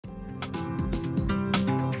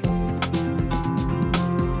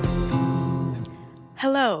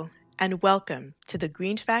Hello, and welcome to the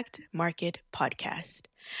Green Fact Market Podcast,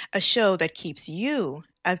 a show that keeps you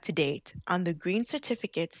up to date on the green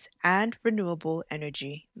certificates and renewable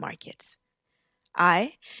energy markets.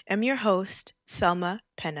 I am your host, Selma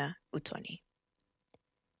Pena Utoni.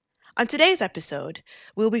 On today's episode,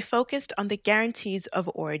 we'll be focused on the guarantees of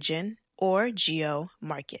origin, or GEO,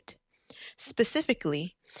 market.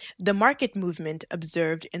 Specifically, the market movement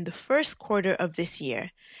observed in the first quarter of this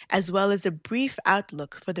year, as well as a brief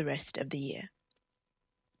outlook for the rest of the year.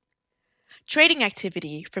 Trading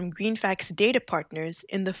activity from GreenFact's data partners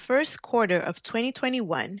in the first quarter of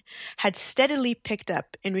 2021 had steadily picked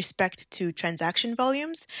up in respect to transaction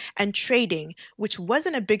volumes and trading, which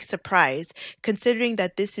wasn't a big surprise considering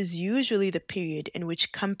that this is usually the period in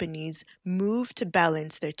which companies move to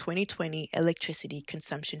balance their 2020 electricity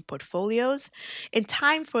consumption portfolios in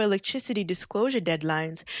time for electricity disclosure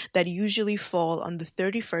deadlines that usually fall on the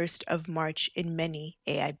 31st of March in many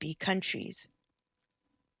AIB countries.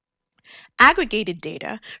 Aggregated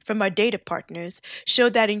data from our data partners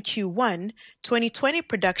showed that in Q1, 2020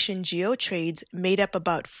 production GEO trades made up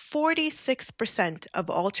about 46% of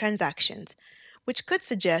all transactions, which could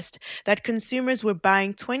suggest that consumers were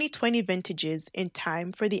buying 2020 vintages in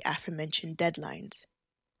time for the aforementioned deadlines.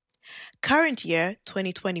 Current year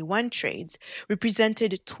 2021 trades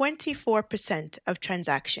represented 24% of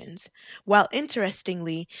transactions, while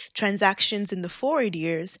interestingly, transactions in the forward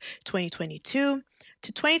years 2022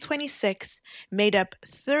 to 2026 made up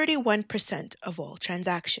 31% of all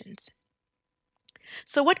transactions.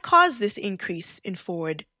 So what caused this increase in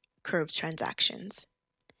forward curve transactions?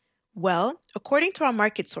 Well, according to our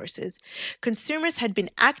market sources, consumers had been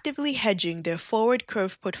actively hedging their forward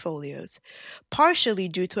curve portfolios, partially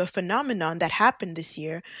due to a phenomenon that happened this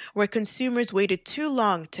year where consumers waited too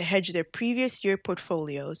long to hedge their previous year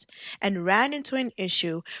portfolios and ran into an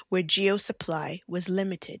issue where GEO supply was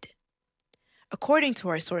limited. According to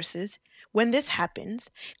our sources, when this happens,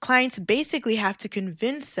 clients basically have to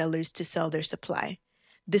convince sellers to sell their supply.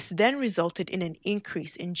 This then resulted in an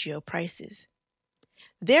increase in GEO prices.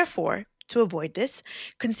 Therefore, to avoid this,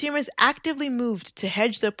 consumers actively moved to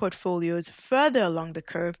hedge their portfolios further along the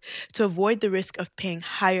curve to avoid the risk of paying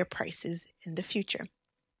higher prices in the future.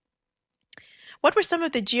 What were some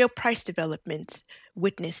of the GEO price developments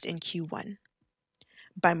witnessed in Q1?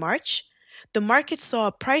 By March, the market saw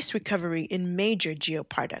a price recovery in major GEO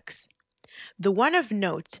products. The one of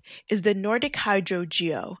note is the Nordic Hydro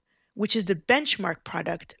GEO, which is the benchmark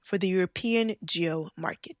product for the European GEO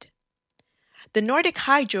market. The Nordic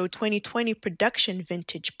Hydro 2020 production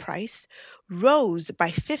vintage price rose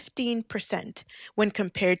by 15% when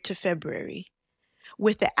compared to February,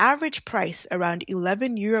 with the average price around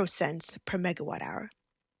 11 euro cents per megawatt hour.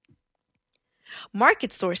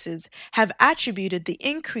 Market sources have attributed the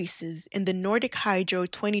increases in the Nordic Hydro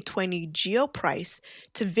 2020 GEO price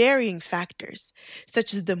to varying factors,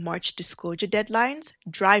 such as the March disclosure deadlines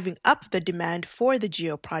driving up the demand for the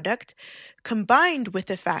GEO product, combined with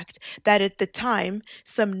the fact that at the time,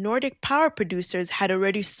 some Nordic power producers had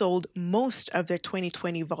already sold most of their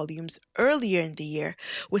 2020 volumes earlier in the year,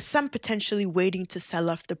 with some potentially waiting to sell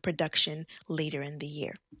off the production later in the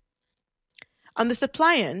year. On the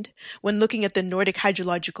supply end, when looking at the Nordic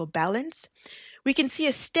hydrological balance, we can see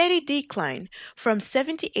a steady decline from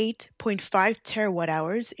 78.5 terawatt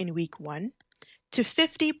hours in week 1 to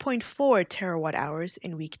 50.4 terawatt hours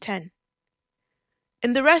in week 10.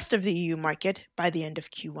 In the rest of the EU market, by the end of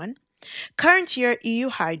Q1, current year EU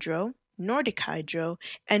Hydro, Nordic Hydro,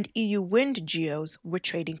 and EU Wind GEOs were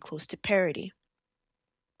trading close to parity.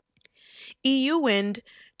 EU Wind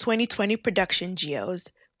 2020 production GEOs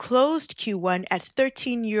closed Q1 at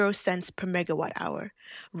 13 euro cents per megawatt hour,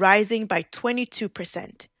 rising by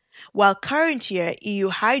 22%, while current year EU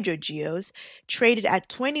Hydro GEOs traded at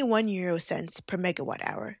 21 euro cents per megawatt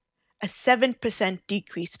hour, a 7%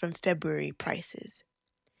 decrease from February prices.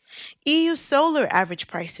 EU solar average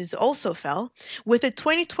prices also fell, with the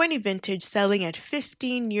 2020 vintage selling at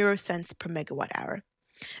 15 euro cents per megawatt hour,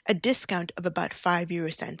 a discount of about 5 euro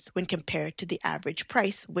cents when compared to the average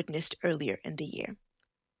price witnessed earlier in the year.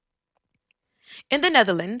 In the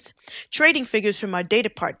Netherlands, trading figures from our data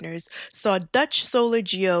partners saw Dutch solar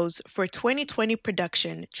GEOs for 2020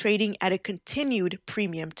 production trading at a continued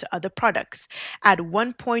premium to other products at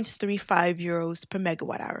 1.35 euros per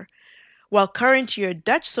megawatt hour, while current year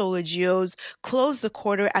Dutch solar GEOs closed the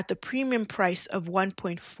quarter at the premium price of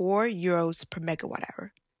 1.4 euros per megawatt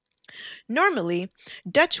hour. Normally,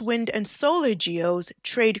 Dutch wind and solar GEOs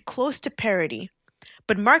trade close to parity,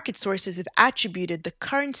 but market sources have attributed the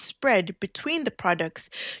current spread between the products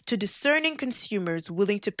to discerning consumers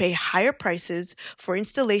willing to pay higher prices for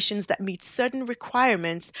installations that meet certain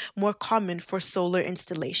requirements more common for solar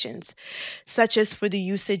installations, such as for the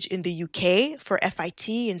usage in the UK for FIT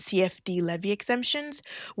and CFD levy exemptions,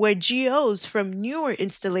 where GOs from newer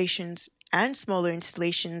installations and smaller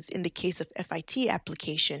installations in the case of FIT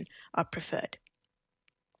application are preferred.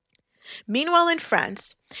 Meanwhile, in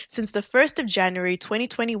France, since the 1st of January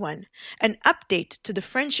 2021, an update to the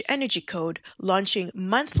French Energy Code launching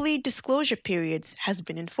monthly disclosure periods has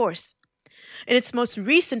been in force. In its most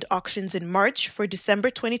recent auctions in March for December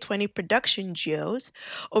 2020 production GEOs,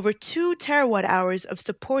 over 2 terawatt hours of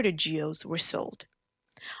supported GEOs were sold.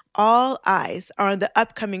 All eyes are on the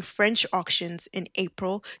upcoming French auctions in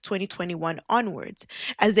April 2021 onwards,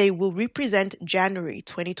 as they will represent January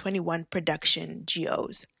 2021 production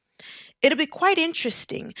GEOs. It'll be quite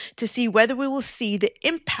interesting to see whether we will see the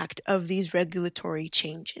impact of these regulatory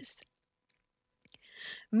changes.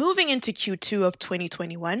 Moving into Q2 of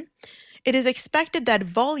 2021, it is expected that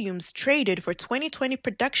volumes traded for 2020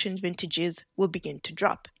 production vintages will begin to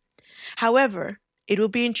drop. However, it will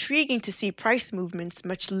be intriguing to see price movements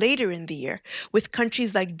much later in the year, with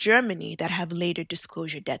countries like Germany that have later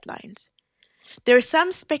disclosure deadlines. There is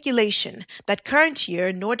some speculation that current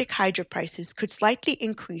year Nordic hydro prices could slightly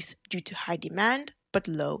increase due to high demand but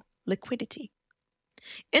low liquidity.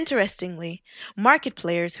 Interestingly, market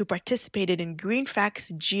players who participated in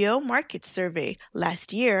GreenFact's Geo Market Survey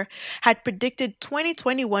last year had predicted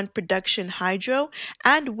 2021 production hydro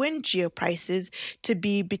and wind geo prices to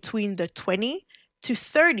be between the 20 to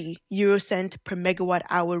 30 eurocent per megawatt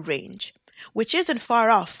hour range, which isn't far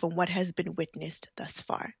off from what has been witnessed thus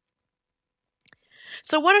far.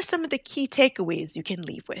 So, what are some of the key takeaways you can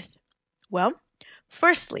leave with? Well,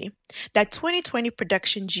 firstly, that 2020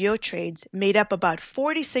 production geo trades made up about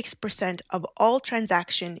 46% of all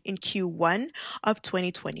transaction in Q1 of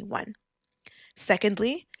 2021.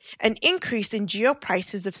 Secondly, an increase in geo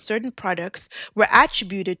prices of certain products were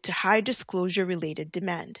attributed to high disclosure related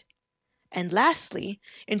demand. And lastly,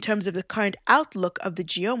 in terms of the current outlook of the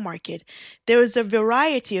geo market, there is a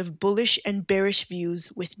variety of bullish and bearish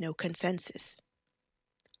views with no consensus.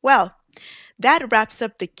 Well, that wraps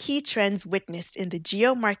up the key trends witnessed in the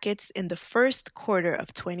geo markets in the first quarter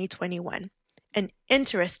of 2021. An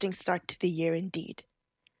interesting start to the year indeed.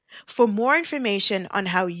 For more information on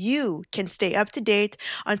how you can stay up to date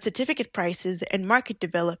on certificate prices and market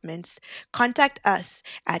developments, contact us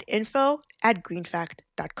at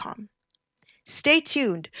info@greenfact.com. Stay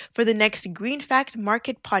tuned for the next GreenFact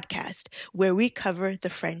Market podcast, where we cover the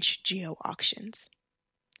French geo auctions.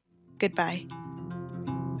 Goodbye.